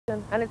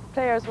and its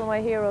players were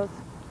my heroes.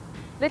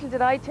 Little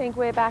did I think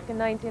way back in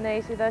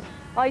 1980 that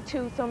I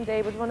too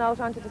someday would run out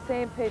onto the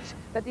same pitch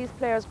that these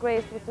players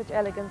graced with such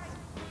elegance.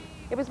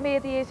 It was May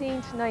the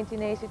 18th,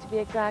 1980 to be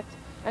exact,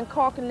 and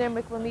Cork and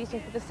Limerick were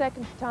meeting for the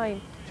second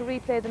time to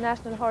replay the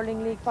National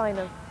Hurling League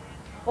final.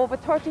 Over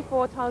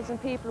 34,000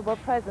 people were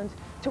present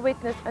to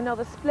witness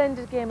another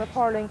splendid game of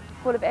hurling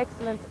full of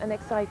excellence and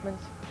excitement.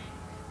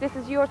 This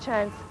is your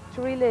chance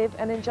to relive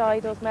and enjoy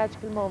those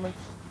magical moments.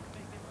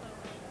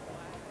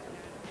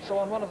 So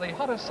on one of the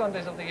hottest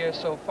Sundays of the year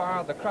so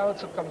far, the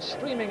crowds have come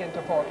streaming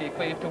into Cork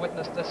to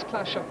witness this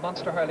clash of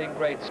monster hurling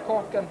greats,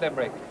 Cork and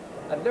Limerick.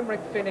 And Limerick,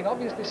 feeling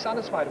obviously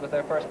satisfied with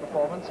their first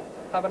performance,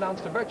 have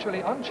announced a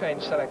virtually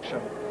unchanged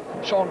selection.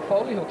 Sean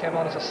Foley, who came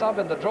on as a sub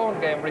in the drawn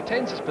game,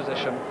 retains his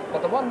position,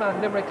 but the one man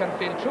Limerick can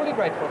feel truly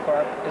grateful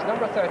for is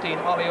number 13,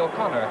 Ollie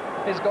O'Connor.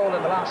 His goal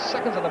in the last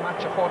seconds of the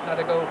match a fortnight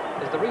ago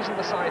is the reason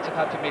the sides have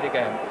had to meet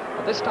again.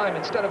 But this time,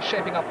 instead of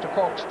shaping up to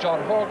Cork's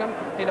John Horgan,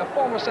 he'll have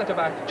former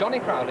centre-back Johnny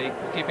Crowley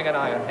keeping an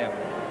eye on him.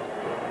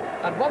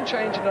 And one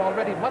change in an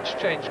already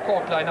much-changed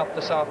Cork line-up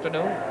this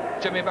afternoon.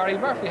 Jimmy Barry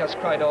Murphy has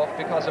cried off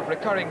because of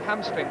recurring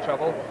hamstring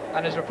trouble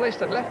and is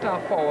replaced at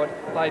left-half forward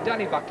by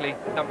Danny Buckley,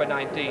 number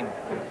 19.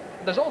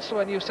 There's also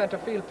a new centre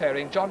field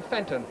pairing. John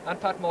Fenton and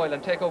Pat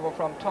Moylan take over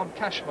from Tom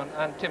Cashman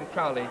and Tim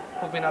Crowley,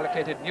 who've been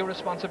allocated new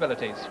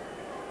responsibilities.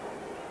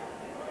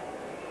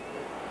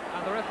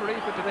 And the referee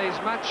for today's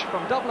match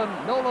from Dublin,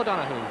 Noel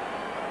O'Donoghue.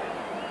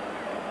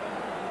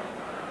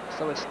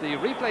 So it's the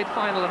replayed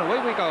final and away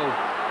we go.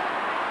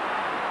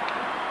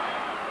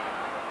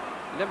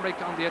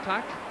 Limerick on the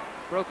attack,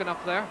 broken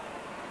up there.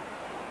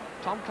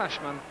 Tom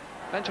Cashman,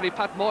 eventually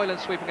Pat Moylan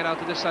sweeping it out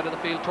to this side of the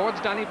field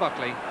towards Danny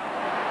Buckley.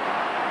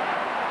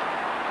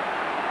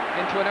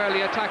 Into an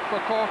early attack for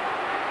Cork.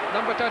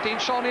 Number 13,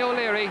 Shawnee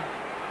O'Leary.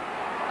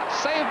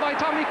 Saved by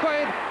Tommy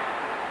Quaid.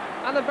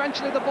 And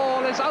eventually the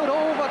ball is out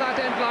over that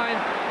end line.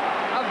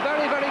 A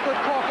very, very good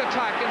Cork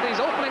attack in these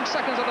opening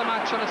seconds of the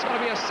match, and it's going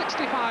to be a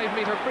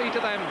 65-metre free to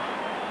them.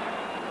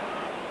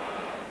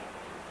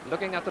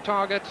 Looking at the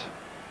target.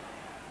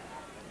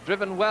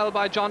 Driven well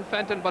by John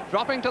Fenton, but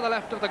dropping to the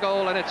left of the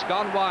goal, and it's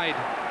gone wide.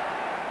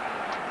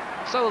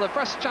 So the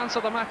first chance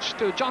of the match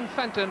to John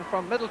Fenton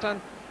from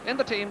Middleton in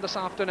the team this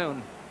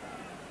afternoon.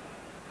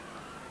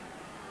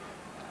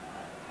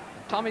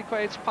 Tommy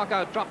Quaid's puck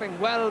out, dropping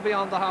well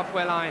beyond the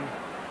halfway line.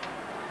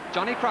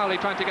 Johnny Crowley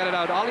trying to get it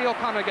out. Ollie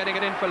O'Connor getting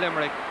it in for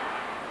Limerick.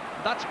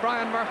 That's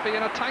Brian Murphy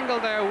in a tangle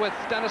there with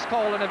Dennis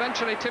Cole, and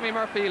eventually Timmy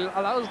Murphy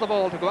allows the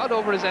ball to go out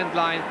over his end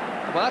line,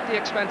 but at the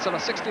expense of a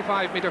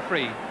 65-metre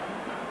free.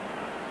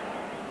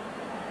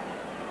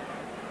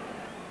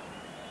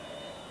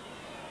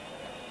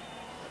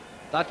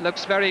 That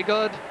looks very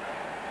good.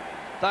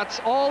 That's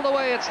all the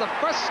way. It's the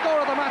first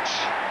score of the match.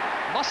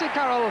 Mossy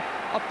Carroll,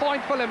 a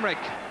point for Limerick.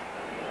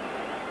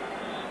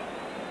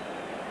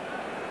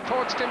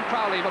 Towards Tim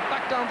Crowley, but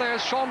back down there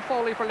is Sean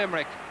Foley for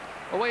Limerick.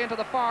 Away into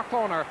the far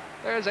corner,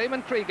 there's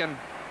Eamon Cregan,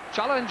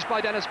 challenged by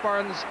Dennis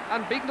Burns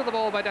and beaten to the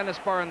ball by Dennis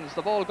Burns.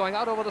 The ball going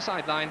out over the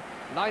sideline,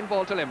 line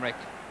ball to Limerick.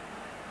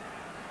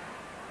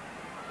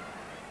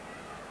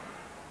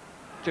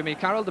 Jimmy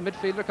Carroll, the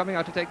midfielder, coming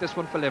out to take this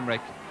one for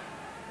Limerick.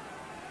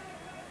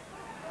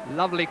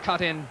 Lovely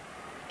cut in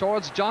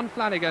towards John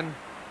Flanagan.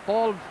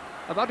 Ball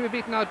about to be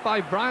beaten out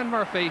by Brian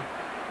Murphy.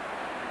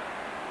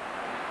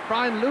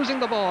 Brian losing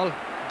the ball,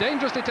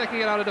 dangerously taking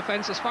it out of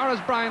defence as far as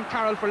Brian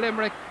Carroll for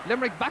Limerick.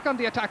 Limerick back on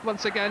the attack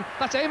once again.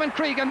 That's Eamon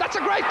Cregan. That's a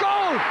great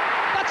goal!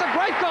 That's a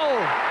great goal!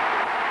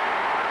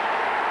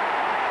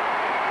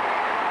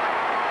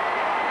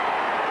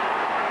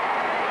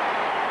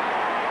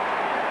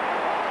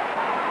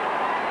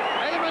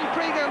 Eamon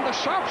Cregan, the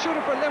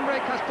sharpshooter for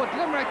Limerick, has put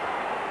Limerick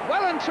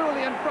well and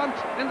truly in front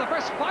in the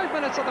first 5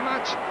 minutes of the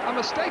match. A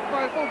mistake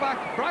by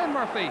fullback Brian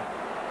Murphy.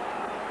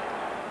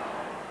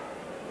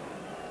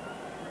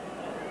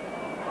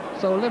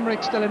 So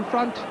Limerick still in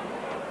front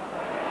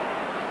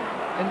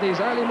in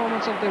these early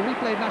moments of the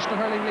replayed National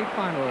Hurling League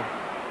final.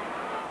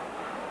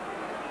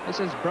 This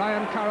is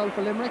Brian Carroll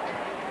for Limerick.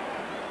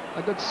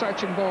 A good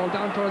searching ball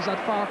down towards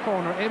that far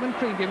corner. Eamon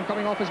Cregan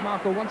coming off his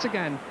marker once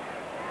again.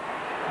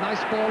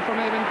 Nice ball from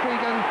Eamon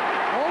Cregan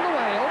all the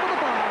way over the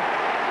bar.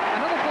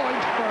 Another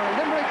point for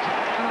Limerick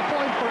and a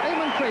point for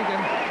Eamon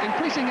Cregan,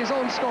 increasing his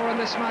own score in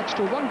this match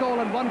to 1 goal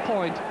and 1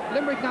 point.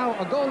 Limerick now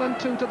a goal and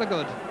 2 to the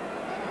good.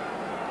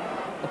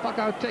 The puck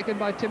out taken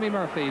by Timmy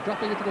Murphy,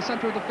 dropping it to the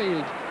centre of the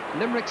field.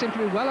 Limerick seem to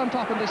be well on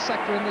top in this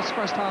sector in this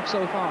first half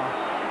so far.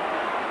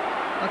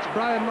 That's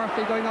Brian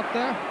Murphy going up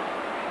there.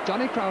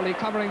 Johnny Crowley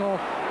covering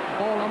off,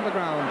 ball on the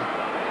ground.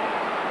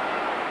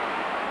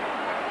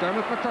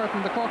 Dermot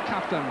McCurtain, the Cork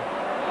captain,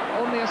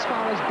 only as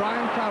far as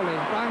Brian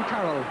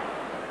Carroll.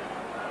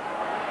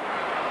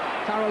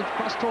 Carroll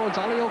cross towards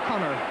Ollie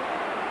O'Connor.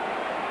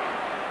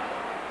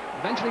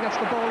 Eventually gets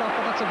the ball up,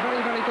 but that's a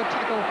very, very good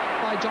tackle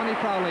by Johnny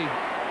Crowley.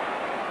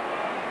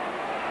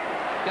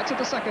 Gets it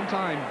the second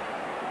time.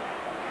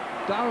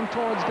 Down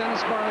towards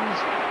Dennis Burns.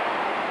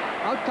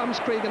 Out comes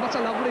Cregan. That's a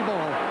lovely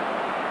ball.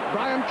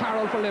 Brian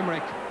Carroll for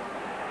Limerick.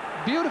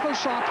 Beautiful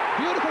shot,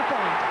 beautiful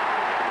point.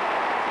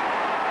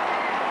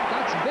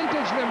 It's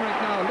vintage Limerick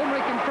now.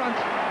 Limerick in front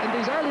in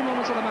these early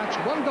moments of the match.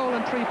 1 goal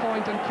and 3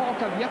 points, and Cork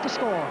have yet to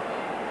score.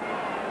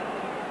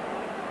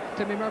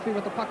 Timmy Murphy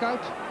with the puck out.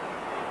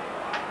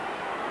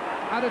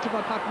 Added to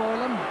by Pat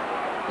Moreland.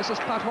 This is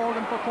Pat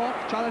Horgan for Cork,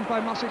 challenged by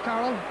Mossy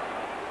Carroll.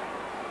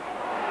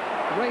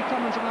 Ray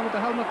Cummins around with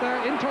the helmet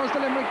there, in towards the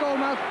Limerick goal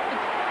mouth.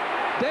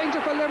 Danger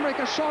for Limerick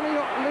as Sean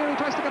O'Leary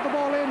tries to get the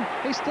ball in.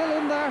 He's still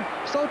in there,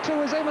 so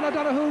too is Eamon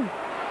O'Donoghue.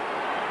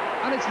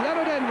 And it's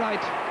Leonard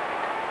Enright,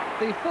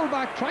 the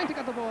fullback, trying to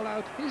get the ball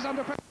out. He's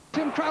under pressure.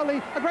 Tim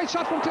Crowley, a great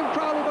shot from Tim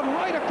Crowley, but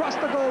right across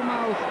the goal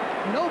mouth.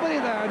 Nobody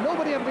there,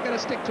 nobody able to get a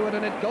stick to it,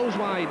 and it goes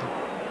wide.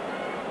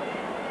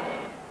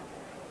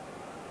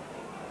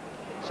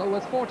 So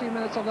with 14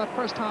 minutes of that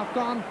first half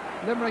gone,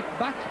 Limerick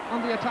back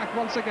on the attack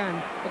once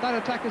again. But that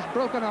attack is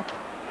broken up.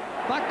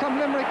 Back come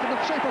Limerick in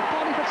the shape of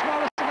Paudie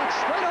Fitzwallace, and that's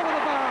straight over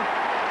the bar.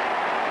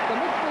 The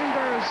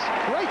midfielders,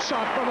 great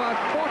shot from about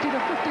 40 to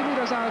 50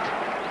 metres out,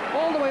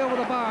 all the way over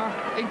the bar,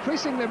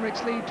 increasing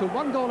Limerick's lead to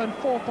 1 goal and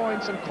 4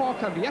 points, and Cork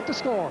have yet to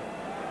score.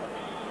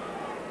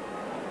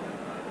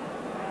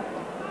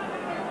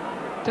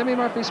 Timmy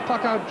Murphy's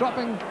puck out,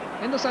 dropping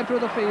in the centre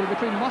of the field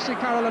between Mossy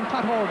Carroll and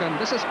Pat Horgan.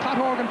 This is Pat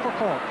Horgan for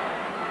Cork.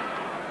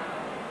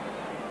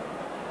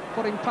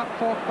 Putting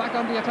Cork back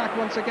on the attack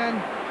once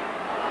again.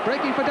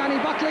 Breaking for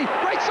Danny Buckley.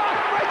 Great shot!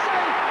 Great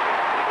save!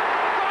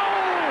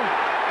 Goal!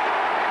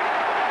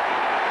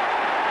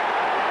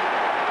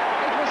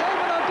 It was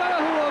Eamon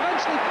O'Donoghue who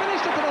eventually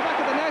finished it to the back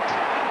of the net.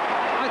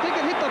 I think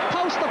it hit the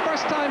post the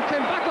first time,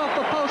 came back off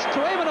the post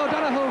to Eamon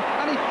O'Donoghue,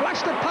 and he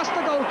flashed it past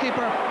the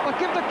goalkeeper. But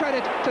give the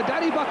credit to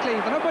Danny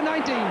Buckley, the number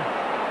 19.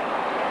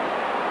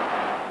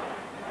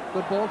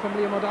 Good ball from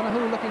Liam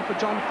O'Donoghue, looking for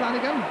John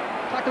Flanagan.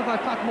 Tackled by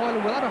Pat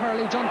Moylan without a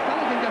hurley. John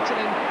Flanagan gets it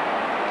in,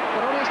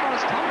 but only as far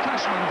as Tom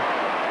Cashman.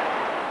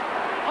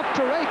 Up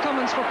to Ray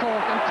Cummins for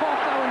Cork, and Cork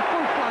now in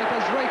full flight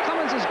as Ray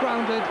Cummins is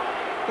grounded.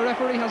 The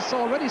referee has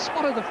already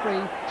spotted the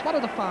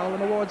foul,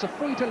 and awards a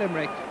free to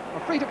Limerick, or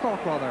free to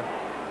Cork rather.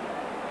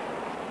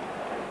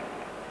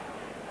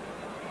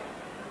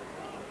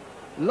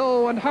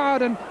 Low and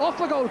hard and off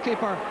the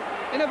goalkeeper.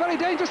 In a very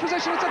dangerous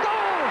position, it's a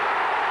goal!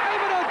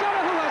 Eamon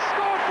O'Donoghue has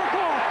scored for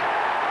Cork!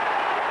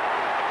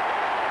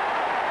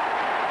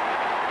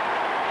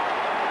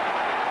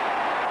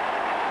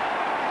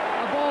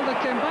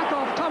 That came back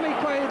off Tommy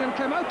Quaid and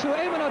came out to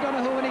Eamon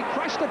O'Donoghue, and he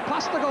crashed it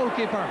past the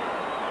goalkeeper.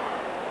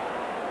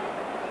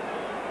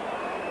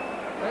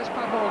 There's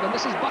Pat Horgan.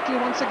 This is Buckley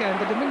once again,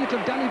 the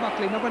diminutive Danny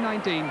Buckley, number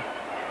 19.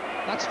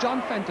 That's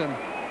John Fenton.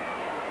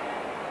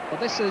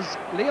 But this is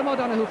Liam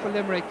O'Donoghue for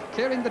Limerick,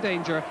 clearing the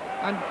danger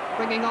and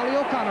bringing Ollie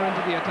O'Connor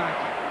into the attack.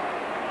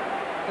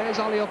 There's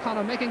Ollie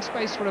O'Connor making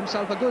space for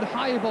himself. A good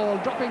high ball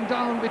dropping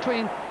down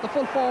between the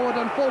full forward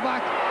and full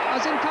back.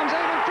 As in comes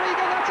Eamon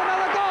Cregan. That's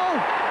another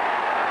goal!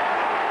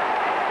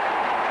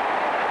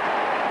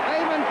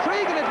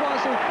 Cregan it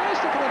was who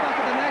finished it to the back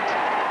of the net.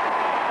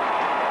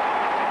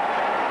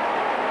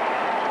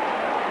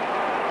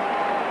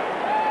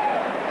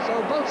 So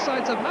both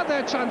sides have had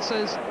their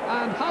chances,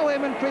 and how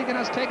Eamon Cregan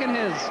has taken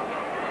his.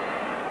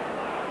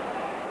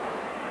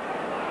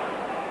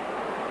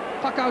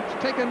 Puck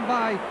out taken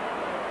by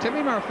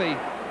Timmy Murphy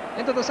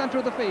into the centre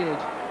of the field.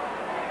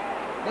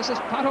 This is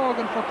Pat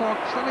Horgan for Cork,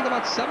 standing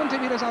about 70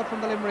 metres out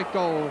from the Limerick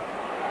goal.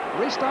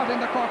 Restarting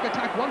the Cork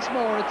attack once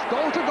more. It's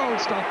goal-to-goal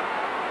stuff.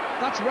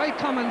 That's Ray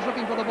Cummins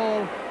looking for the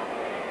ball.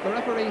 The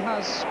referee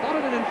has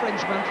spotted an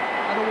infringement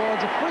and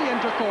awards a free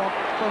into Cork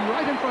from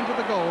right in front of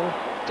the goal,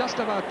 just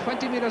about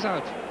 20 metres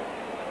out.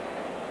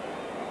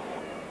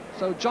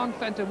 So John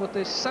Fenton with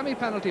this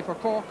semi-penalty for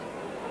Cork.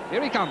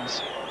 Here he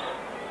comes.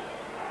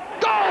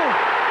 Goal!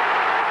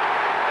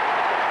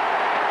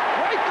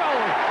 Great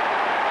goal!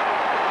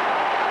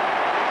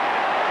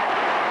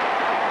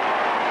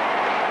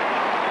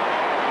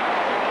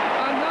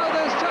 And now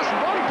there's just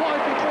 1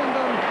 point between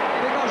them,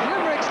 because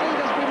Limerick's lead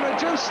has been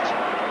reduced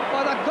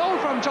by that goal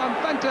from John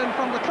Fenton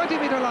from the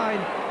 20-metre line.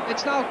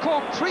 It's now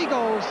Cork 3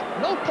 goals,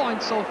 no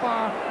points so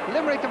far.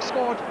 Limerick have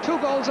scored 2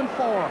 goals and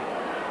 4.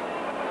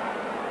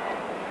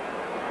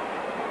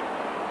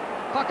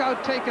 Puck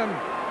out taken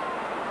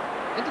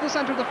into the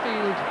centre of the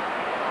field.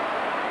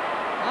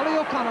 Ollie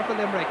O'Connor for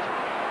Limerick.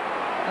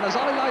 And as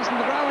Ollie lies on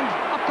the ground,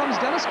 up comes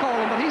Dennis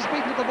Corlin, but he's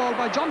beaten to the ball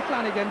by John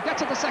Flanagan.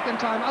 Gets it the second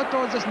time out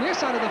towards this near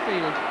side of the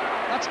field.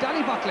 That's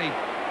Danny Buckley,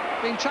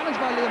 being challenged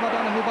by Liam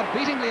O'Donoghue, but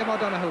beating Liam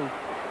O'Donoghue.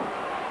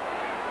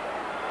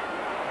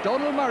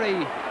 Donal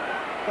Murray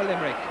for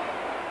Limerick.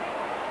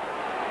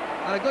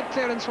 And a good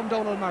clearance from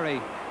Donal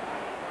Murray.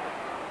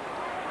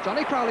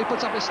 Johnny Crowley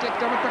puts up his stick.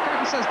 Dermot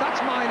McCurtain says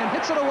that's mine and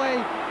hits it away,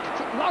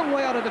 long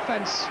way out of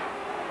defence.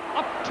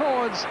 Up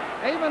towards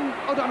Eamon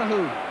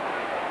O'Donoghue.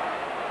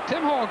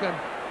 Tim Horgan.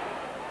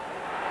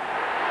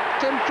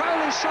 Tim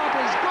Crowley's shot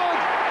is good,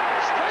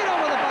 straight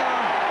over the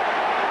bar,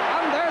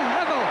 and they're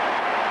level.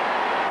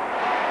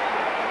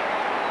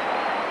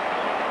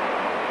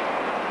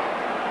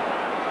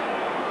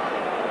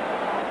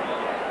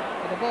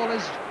 The ball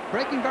is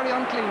breaking very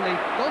uncleanly,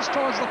 goes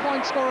towards the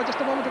point scorer just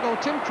a moment ago,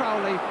 Tim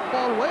Crowley.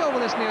 Ball way over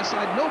this near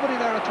side, nobody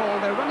there at all.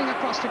 They're running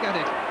across to get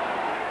it.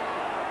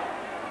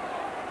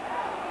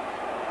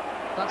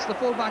 That's the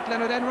fullback,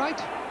 Leonard Enright.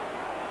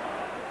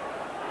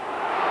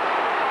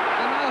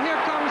 And now here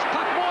comes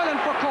Pat Moylan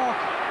for Cork.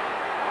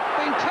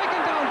 Being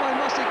taken down by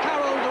Mossy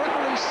Carroll. The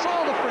referee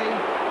saw the free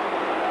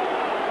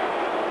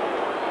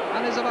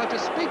and is about to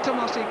speak to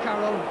Mossy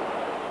Carroll.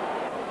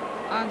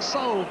 And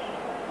so,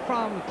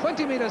 from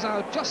 20 metres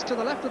out, just to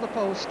the left of the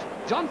post,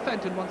 John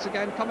Fenton once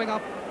again coming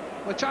up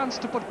with a chance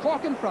to put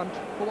Cork in front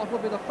for what will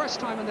be the first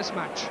time in this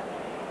match.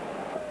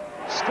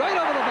 Straight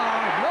over the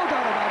bar, no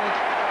doubt about it.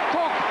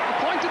 Cork, a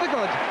point to the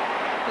good.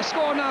 The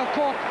score now,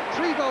 Cork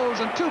 3 goals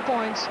and 2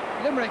 points.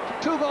 Limerick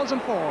 2 goals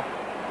and 4.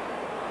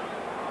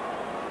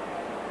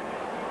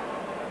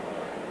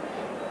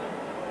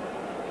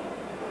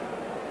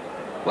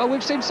 Well,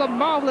 we've seen some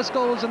marvellous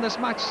goals in this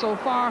match so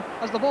far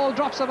as the ball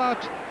drops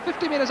about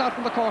 50 metres out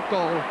from the Cork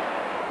goal.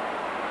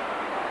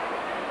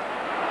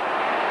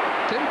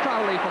 Tim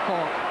Crowley for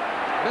Cork,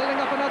 building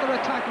up another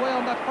attack way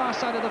on that far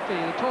side of the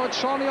field towards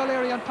Shawnee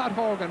O'Leary and Pat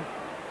Horgan.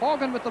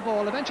 Horgan with the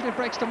ball, eventually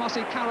breaks to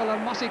Mossy Carroll,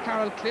 and Mossy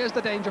Carroll clears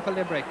the danger for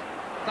Limerick.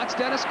 That's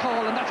Dennis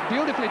Cole, and that's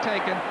beautifully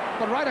taken,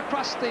 but right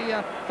across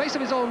the face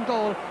of his own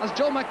goal as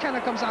Joe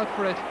McKenna comes out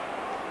for it.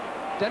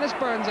 Dennis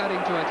Burns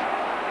adding to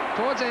it,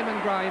 towards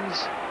Eamon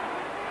Grimes.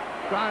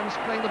 Grimes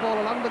playing the ball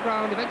along the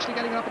ground, eventually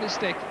getting it up in his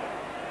stick.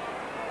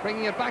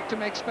 Bringing it back to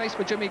make space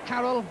for Jimmy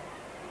Carroll.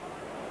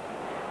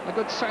 A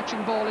good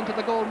searching ball into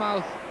the goal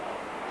mouth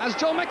as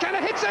Joe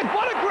McKenna hits it.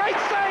 What a great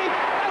save!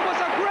 That was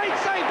a great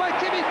save by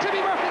Timmy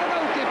Murphy, the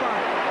goalkeeper.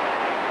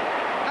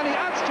 And he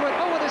adds to it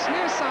over this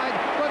near side,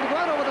 going to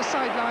go out over the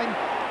sideline.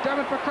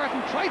 Dermot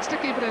McCurtain tries to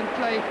keep it in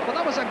play, but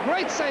that was a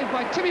great save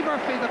by Timmy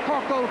Murphy, the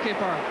Cork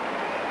goalkeeper.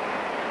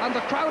 And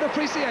the crowd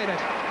appreciate it.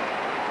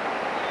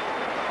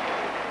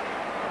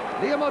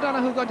 Liam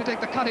O'Donoghue going to take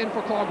the cut in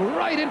for Cork,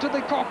 right into the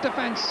Cork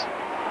defence.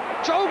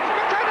 Joe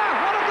McKenna,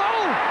 what a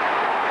goal!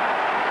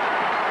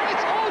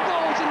 It's all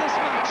goals in this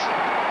match.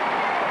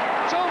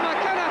 Joe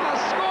McKenna has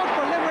scored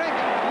for Limerick.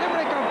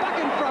 Limerick are back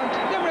in front.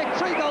 Limerick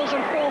 3 goals and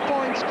 4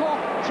 points.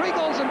 Cork 3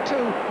 goals and 2.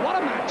 What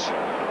a match.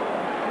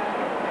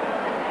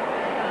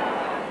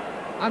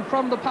 And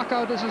from the puck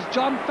out, this is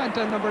John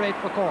Fenton, number 8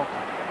 for Cork.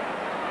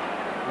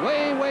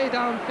 Way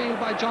downfield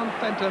by John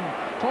Fenton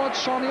towards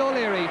Shawnee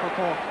O'Leary for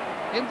Cork.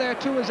 In there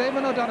too is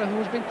Eamon O'Donoghue,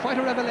 who's been quite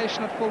a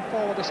revelation at full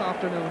forward this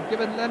afternoon,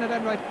 giving Leonard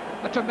Enright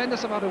a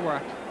tremendous amount of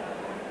work.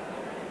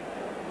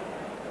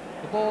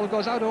 The ball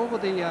goes out over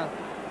the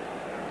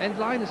end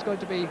line. It's going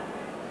to be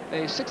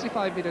a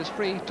 65 metres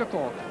free to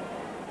Cork.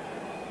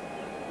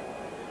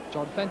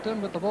 John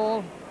Fenton with the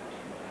ball.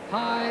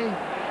 High.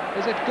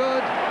 Is it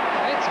good?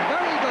 It's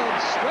very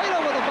good. Straight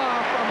over the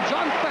bar from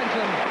John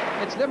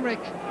Fenton. It's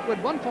Limerick with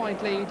 1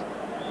 point lead.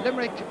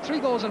 Limerick 3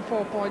 goals and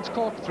 4 points.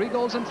 Cork 3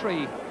 goals and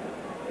 3.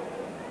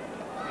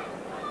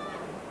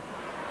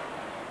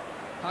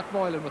 Pat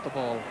Moylan with the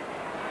ball,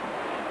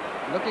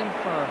 looking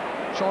for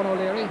Sean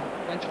O'Leary.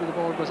 Eventually the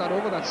ball goes out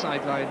over that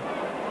sideline.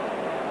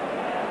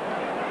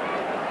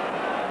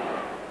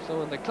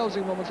 So in the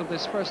closing moments of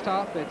this first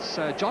half, it's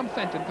John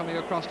Fenton coming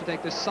across to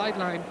take this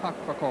sideline puck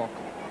for Cork.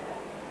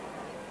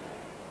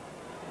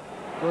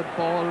 Good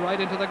ball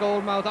right into the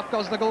goal mouth. Up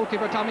goes the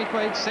goalkeeper, Tommy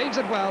Quaid, saves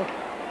it well,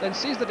 then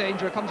sees the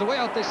danger, comes away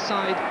out this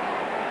side.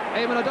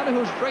 Eamon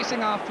O'Donoghue's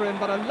racing after him,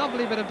 but a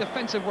lovely bit of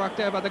defensive work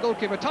there by the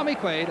goalkeeper Tommy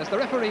Quaid as the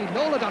referee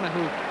Noel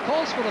O'Donoghue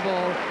calls for the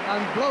ball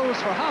and blows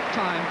for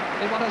half-time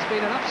in what has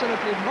been an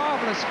absolutely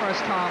marvellous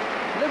first half.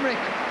 Limerick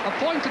a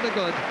point to the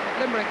good.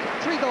 Limerick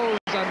 3 goals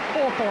and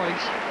 4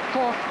 points.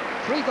 Cork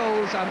 3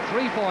 goals and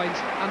 3 points,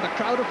 and the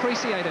crowd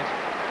appreciate it.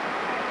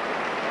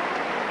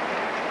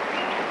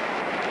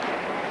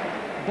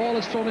 The ball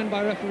is thrown in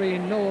by referee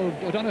Noel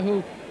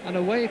O'Donoghue, and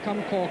away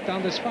come Cork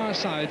down this far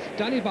side.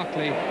 Danny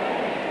Buckley.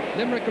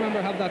 Limerick,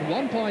 remember, have that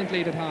 1 point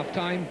lead at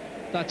half-time.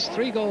 That's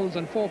 3 goals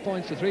and 4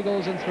 points to 3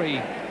 goals and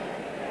 3.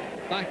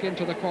 Back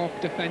into the Cork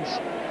defence.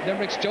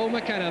 Limerick's Joe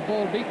McKenna,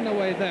 ball beaten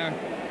away there,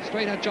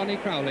 straight at Johnny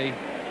Crowley.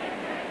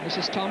 This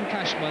is Tom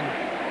Cashman,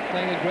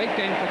 playing a great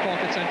game for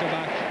Cork at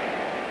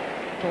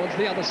centre-back. Towards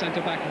the other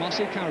centre-back,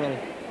 Mossy Carroll.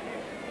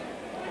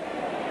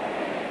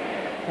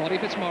 Paddy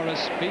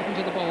Fitzmaurice, beaten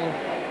to the ball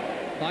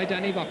by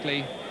Danny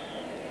Buckley.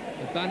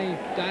 But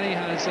Danny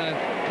has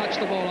touched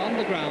the ball on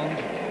the ground,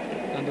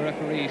 and the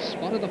referee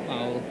spotted the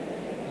foul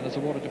and has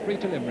awarded a free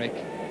to Limerick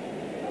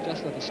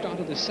just at the start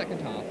of this second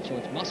half. So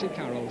it's Mossy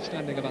Carroll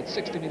standing about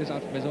 60 metres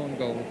out from his own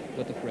goal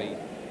with the free.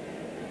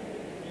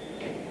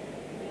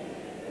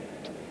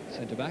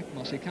 Centre back,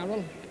 Mossy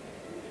Carroll.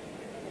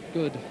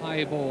 Good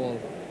high ball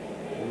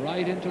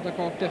right into the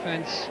Cork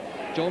defence.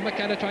 Joe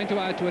McKenna trying to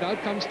add to it.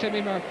 Out comes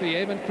Timmy Murphy.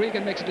 Eamon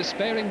Cregan makes a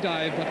despairing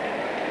dive, but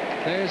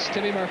there's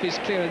Timmy Murphy's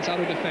clearance out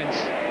of defence.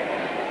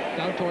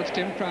 Down towards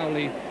Tim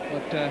Crowley,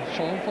 but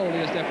Sean Foley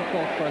is there for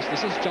Cork first.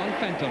 This is John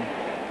Fenton.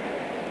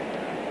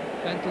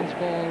 Fenton's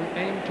ball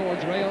aimed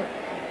towards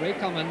Ray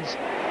Cummins,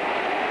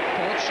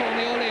 towards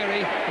Shawnee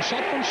O'Leary. A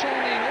shot from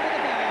Shawnee and over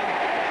the bar.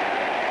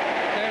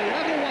 They're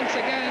level once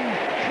again.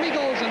 3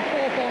 goals and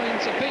 4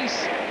 points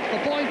apiece. The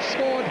point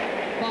scored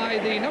by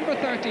the number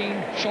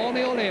 13,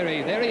 Shawnee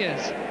O'Leary. There he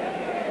is.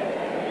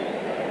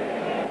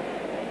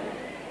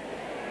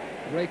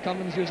 Ray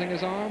Cummins using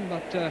his arm,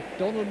 but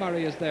Donald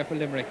Murray is there for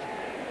Limerick.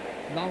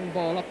 Long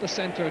ball up the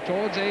centre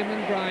towards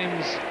Eamon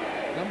Grimes.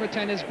 Number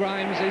 10 is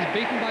Grimes. He's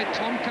beaten by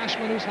Tom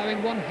Cashman, who's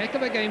having one heck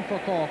of a game for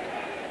Cork.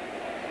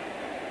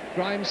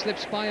 Grimes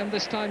slips by him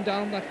this time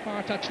down that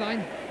far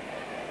touchline.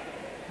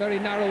 Very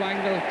narrow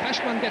angle.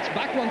 Cashman gets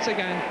back once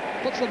again,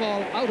 puts the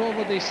ball out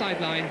over the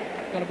sideline.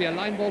 Going to be a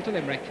line ball to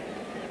Limerick.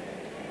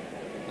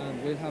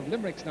 And we'll have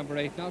Limerick's number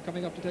 8 now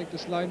coming up to take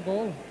this line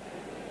ball.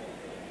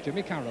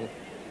 Jimmy Carroll.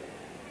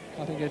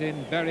 Cutting it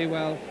in very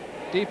well,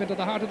 deep into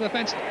the heart of the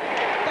defence.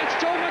 That's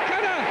Joe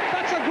McKenna!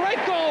 That's a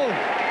great goal!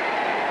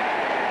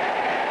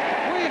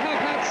 We have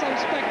had some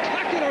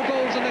spectacular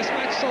goals in this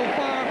match so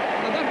far,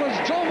 and that was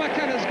Joe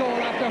McKenna's goal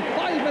after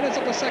 5 minutes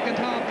of the second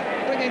half,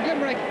 bringing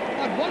Limerick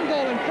at 1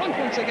 goal in front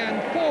once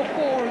again.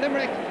 4-4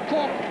 Limerick,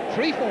 Cork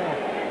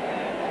 3-4.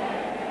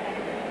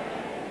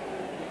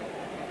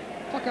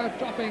 Puck out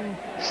dropping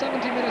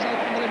 70 metres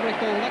out from the Limerick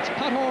goal. That's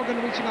Pat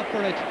Horgan reaching up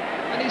for it,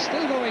 and he's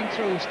still going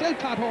through. Still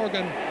Pat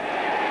Horgan.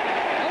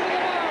 Over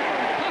the bar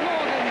from Pat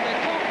Horgan, the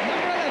Cork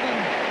number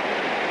 11.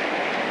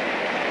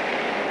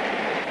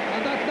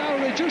 And that now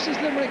reduces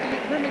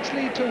Limerick's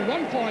lead to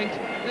 1 point.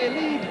 They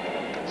lead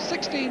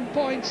 16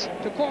 points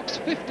to Cork's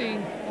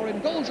 15, or in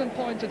goals and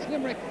points it's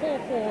Limerick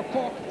 4-4,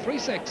 Cork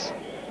 3-6.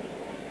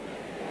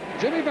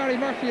 Jimmy Barry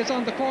Murphy is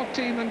on the Cork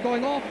team, and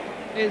going off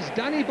is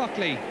Danny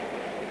Buckley.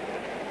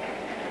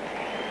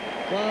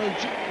 Well,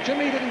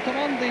 Jimmy didn't come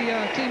on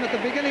the team at the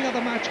beginning of the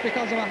match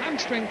because of a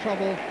hamstring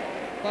trouble,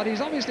 but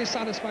he's obviously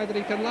satisfied that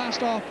he can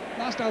last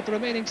out the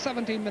remaining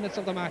 17 minutes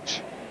of the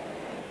match.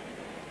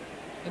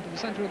 Into the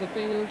centre of the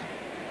field,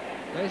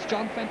 there's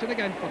John Fenton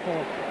again for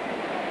Cork.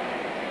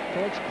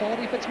 Towards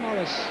Paudie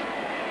Fitzmaurice.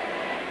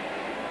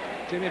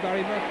 Jimmy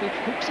Barry Murphy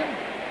hooks him.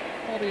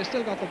 Paudie has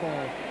still got the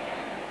ball.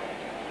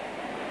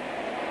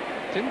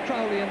 Tim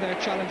Crowley in there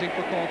challenging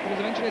for Cork, but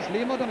eventually it's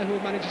Liam O'Donoghue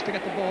who manages to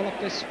get the ball up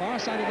this far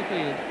side of the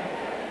field.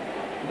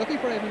 Looking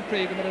for Eamon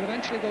Cregan, but it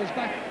eventually goes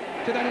back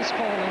to Dennis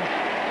Corlin,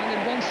 and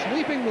in one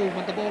sweeping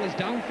movement the ball is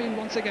downfield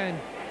once again.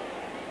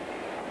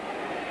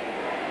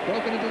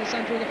 Broken into the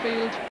centre of the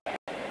field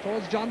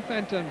towards John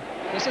Fenton.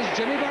 This is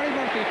Jimmy Barry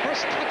Murphy,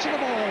 first touch of the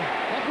ball.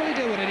 What will he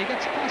do with it? He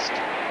gets past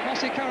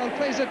Mossy Carroll,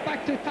 plays it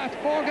back to Pat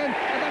Horgan,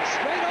 and that's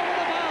straight over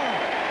the bar.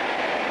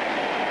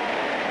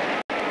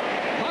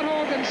 Pat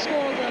Horgan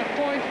scored a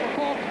point for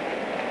Cork,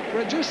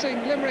 reducing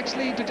Limerick's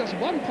lead to just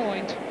 1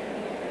 point.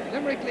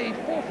 Limerick lead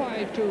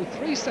 4-5 to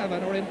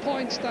 3-7, or in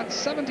points that's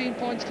 17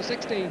 points to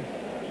 16.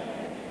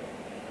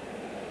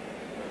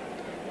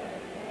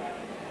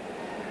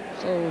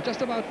 So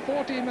just about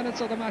 14 minutes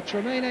of the match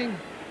remaining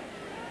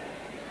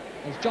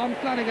as John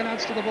Flanagan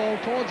adds to the ball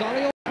towards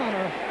Ollie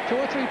O'Connor. 2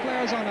 or 3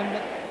 players on him,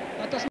 but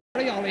that doesn't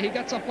worry Ollie. He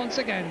gets up once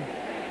again.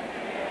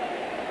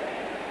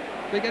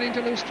 Beginning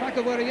to lose track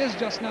of where he is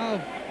just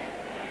now.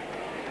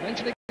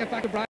 Eventually get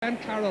back to Brian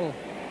Carroll.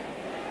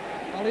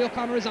 Ollie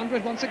O'Connor is under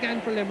it once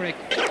again for Limerick.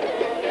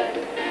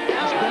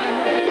 As Brian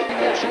Murphy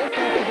gets short off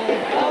the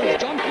ball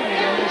towards John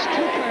Flanagan. There's 2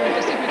 players,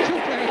 there seem to be 2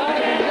 players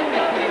better than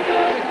Limerick player.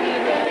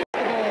 Limerick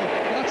the ball.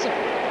 But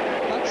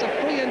that's a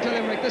free into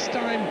Limerick this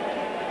time,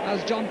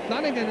 as John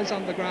Flanagan is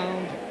on the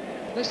ground.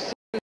 This is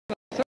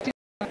 30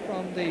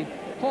 from the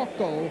Cork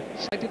goal,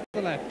 slightly to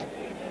the left.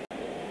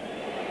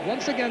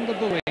 Once again the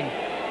booing.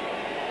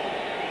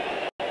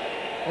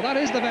 Well, that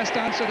is the best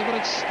answer, but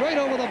it's straight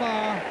over the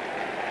bar.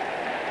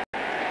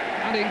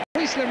 And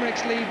increase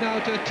Limerick's lead now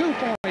to 2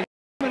 points.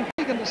 Eamon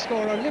Cregan the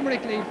scorer.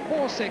 Limerick lead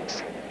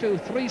 4-6 to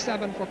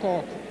 3-7 for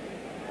Cork.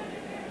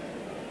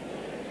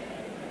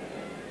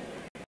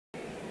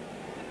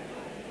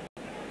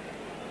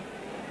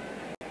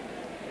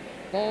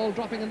 Ball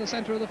dropping in the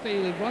centre of the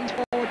field. Runs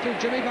forward to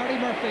Jimmy Barry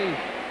Murphy.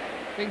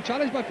 Being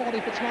challenged by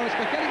Paudie Fitzmaurice,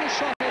 but getting a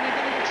shot in and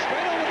getting it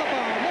straight over the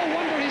bar. No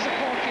wonder he's a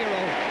Cork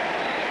hero.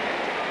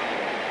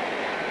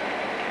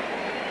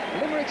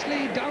 Limerick's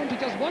lead down to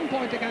just 1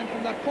 point again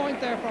from that point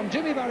there from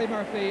Jimmy Barry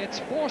Murphy. It's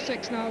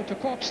 4-6 now to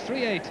Cork's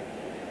 3-8.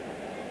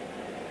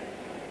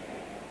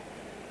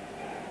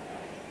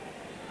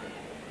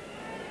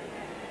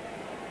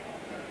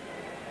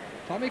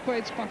 Tommy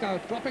Quaid's puck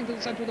out, dropping to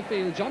the centre of the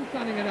field. John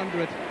Flanagan under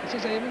it. This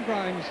is Eamon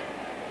Grimes.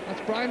 That's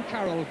Brian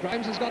Carroll.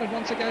 Grimes has got it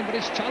once again, but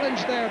he's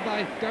challenged there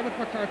by Dermot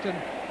McCurtain.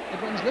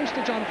 It runs loose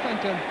to John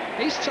Fenton.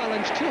 He's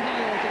challenged too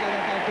high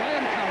altogether by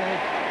Brian Carroll.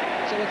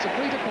 So it's a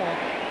free to Cork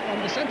from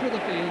the centre of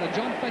the field, and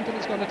John Fenton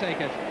is going to take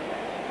it.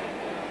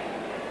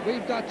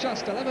 We've got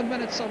just 11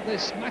 minutes of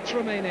this match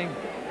remaining,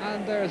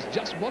 and there's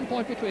just 1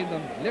 point between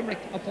them. Limerick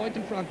a point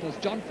in front as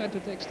John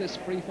Fenton takes this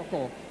free for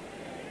Cork.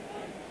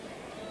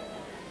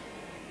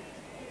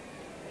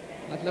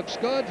 That looks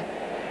good.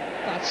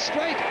 That's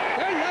straight.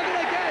 They're level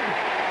again.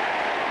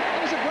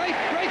 That was a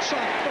great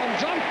shot from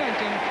John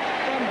Fenton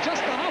from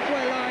just the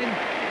halfway line.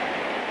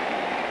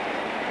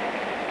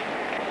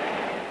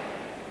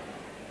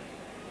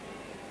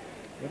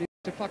 Ready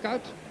to puck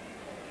out.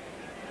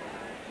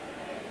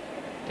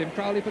 Tim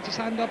Crowley puts his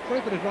hand up for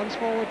it, but it runs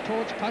forward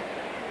towards Pat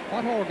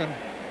Horgan.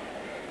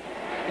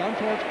 Down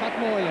towards Pat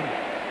Moylan.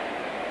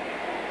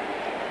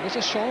 This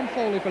is Sean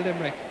Foley for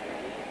Limerick.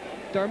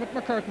 Dermot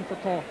McCurtain for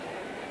Cork.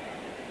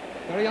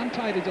 Very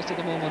untidy just at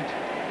the moment,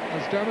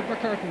 as Dermot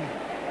McCurtain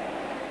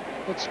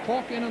puts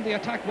Cork in on the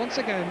attack once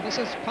again. This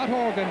is Pat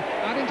Horgan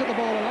adding to the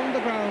ball along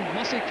the ground.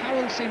 Mossy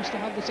Carroll seems to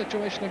have the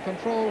situation in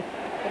control,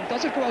 but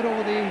does it go out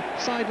over the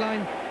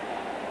sideline?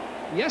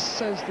 Yes,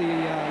 says the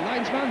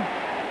linesman.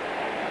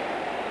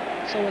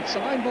 So it's a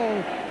line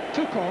ball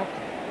to Cork,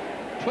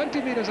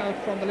 20 metres out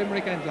from the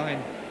Limerick end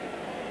line.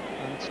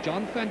 And it's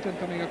John Fenton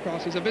coming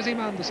across. He's a busy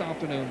man this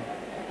afternoon.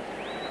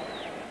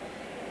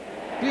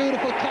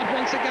 Beautiful cut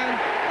once again.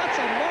 That's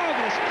a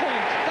marvellous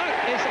point. That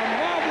is a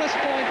marvellous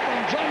point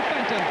from John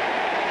Fenton.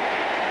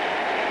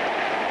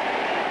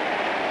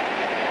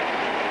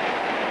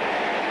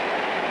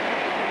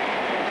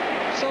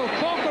 So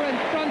Cork are in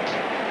front,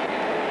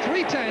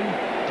 3-10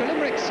 to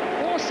Limerick's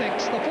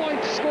 4-6. The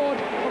point scored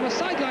from a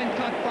sideline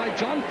cut by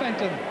John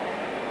Fenton.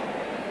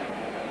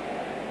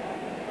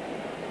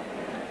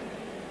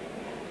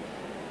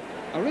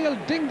 A real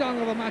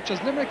ding-dong of a match as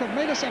Limerick have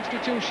made a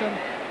substitution.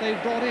 They've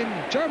brought in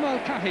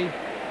Jermal Cahy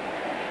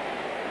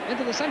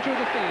into the centre of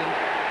the field.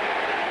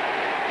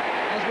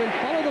 As we'll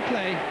follow the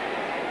play,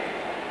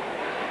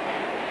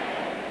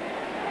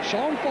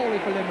 Sean Foley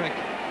for Limerick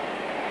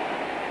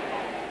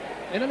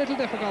in a little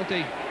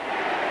difficulty.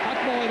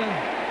 Pat Moylan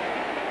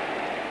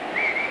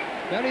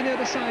very near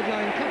the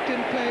sideline, kept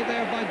in play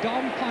there by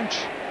Dom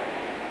Punch.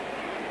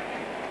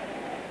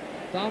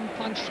 Dom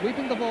Punch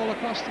sweeping the ball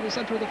across to the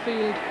centre of the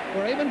field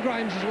where Eamon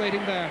Grimes is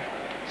waiting there.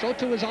 So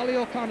too is Ollie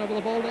O'Connor, but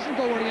the ball doesn't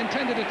go where he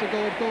intended it to go.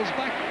 It goes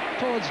back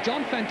towards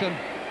John Fenton.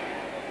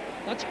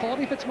 That's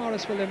Paudie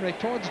Fitzmaurice for Limerick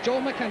towards Joe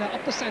McKenna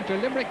up the centre.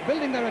 Limerick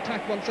building their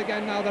attack once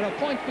again now. They're a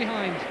point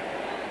behind.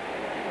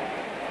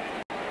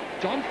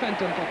 John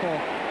Fenton for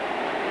Cork.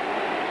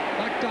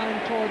 Back down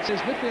towards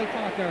his midfield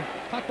partner,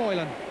 Pat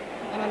Boylan.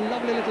 And a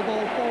lovely little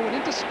ball forward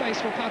into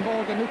space for Pat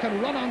Horgan, who can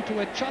run onto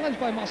it, challenged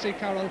by Mossy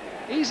Carroll.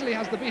 Easily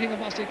has the beating of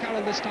Mossy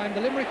Carroll this time. The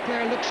Limerick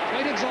player looks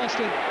quite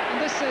exhausted. And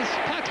this is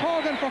Pat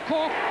Horgan for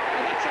Cork.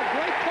 And that's a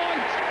great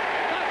point.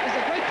 That is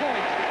a great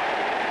point.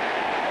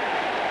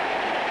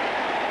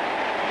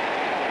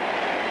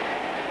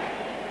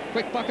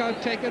 Quick buck out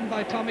taken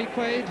by Tommy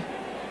Quaid.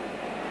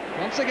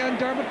 Once again,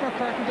 Dermot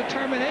McCurtain,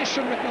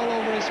 determination written all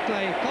over his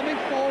play. Coming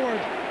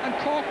forward. And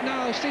Cork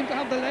now seem to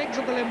have the legs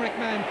of the Limerick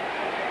men.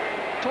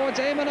 Towards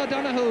Eamon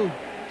O'Donoghue.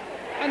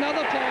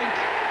 Another point.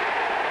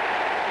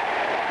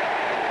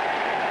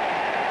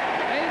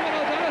 Eamon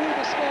O'Donoghue,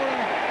 the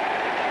scorer.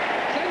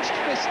 Clenched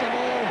fist and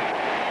all.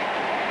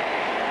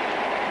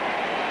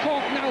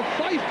 Cork now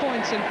 5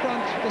 points in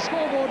front. The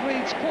scoreboard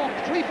reads Cork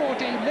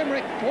 3-14,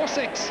 Limerick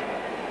 4-6.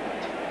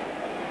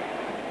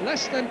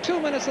 Less than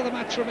 2 minutes of the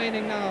match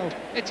remaining now.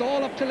 It's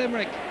all up to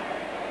Limerick.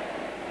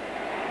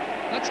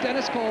 That's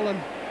Dennis Colin.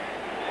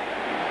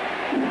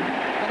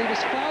 But he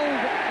was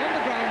fouled on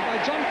the ground by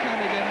John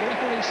Flanagan. The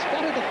referee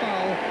spotted the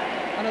foul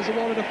and has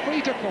awarded a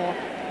free to Cork,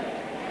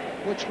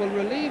 which will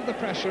relieve the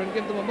pressure and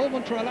give them a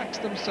moment to relax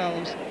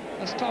themselves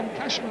as Tom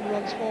Cashman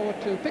runs forward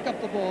to pick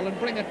up the ball and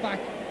bring it back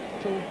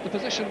to the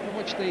position from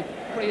which the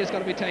free is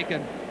going to be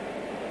taken.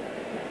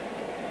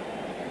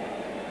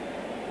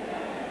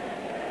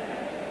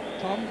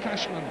 Tom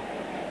Cashman,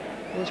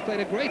 who has played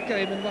a great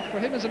game in what for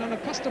him is an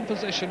unaccustomed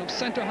position of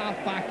centre half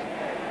back.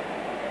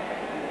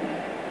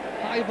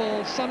 High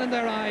ball, sun in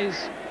their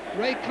eyes.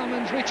 Ray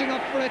Cummins reaching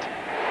up for it.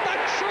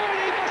 That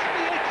surely must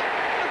be it!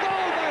 A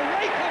goal by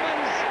Ray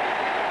Cummins!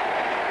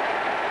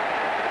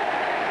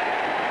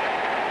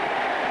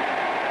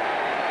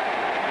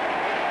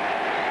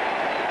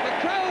 The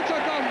crowds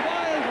are gone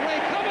wild. Ray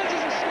Cummins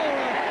is a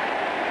scorer.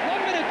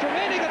 1 minute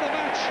remaining of the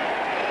match.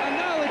 And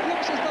now it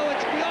looks as though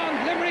it's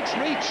beyond Limerick's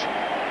reach.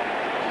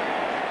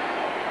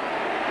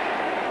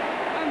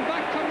 And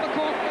back come the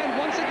Cork men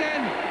once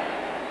again.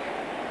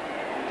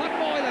 Pat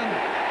Moylan.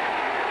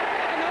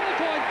 Another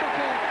point for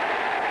Cork.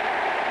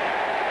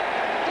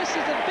 This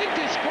is a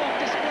vintage Cork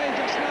display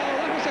just now.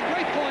 That was a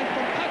great point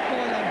from Pat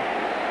Moylan.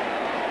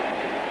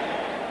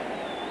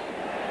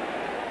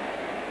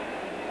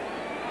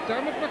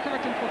 Dermot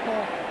McCurtain for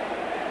Cork.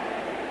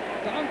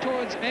 Down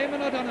towards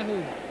Eamon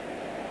O'Donoghue.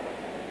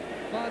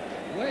 But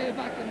way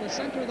back in the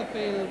centre of the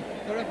field,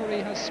 the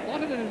referee has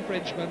spotted an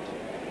infringement.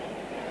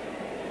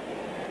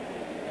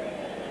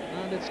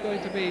 And it's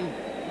going to be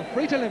a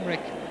free to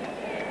Limerick.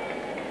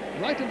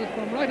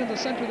 From right in the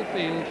centre of the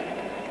field.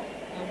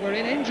 And we're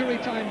in injury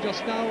time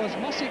just now as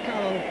Mossy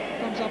Carroll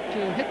comes up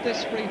to hit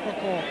this free for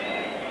Cork.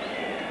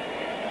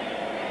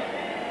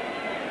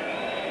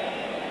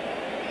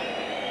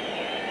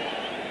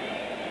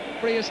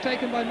 Free is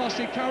taken by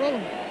Mossy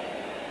Carroll.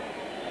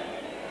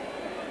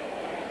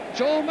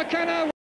 Joe McKenna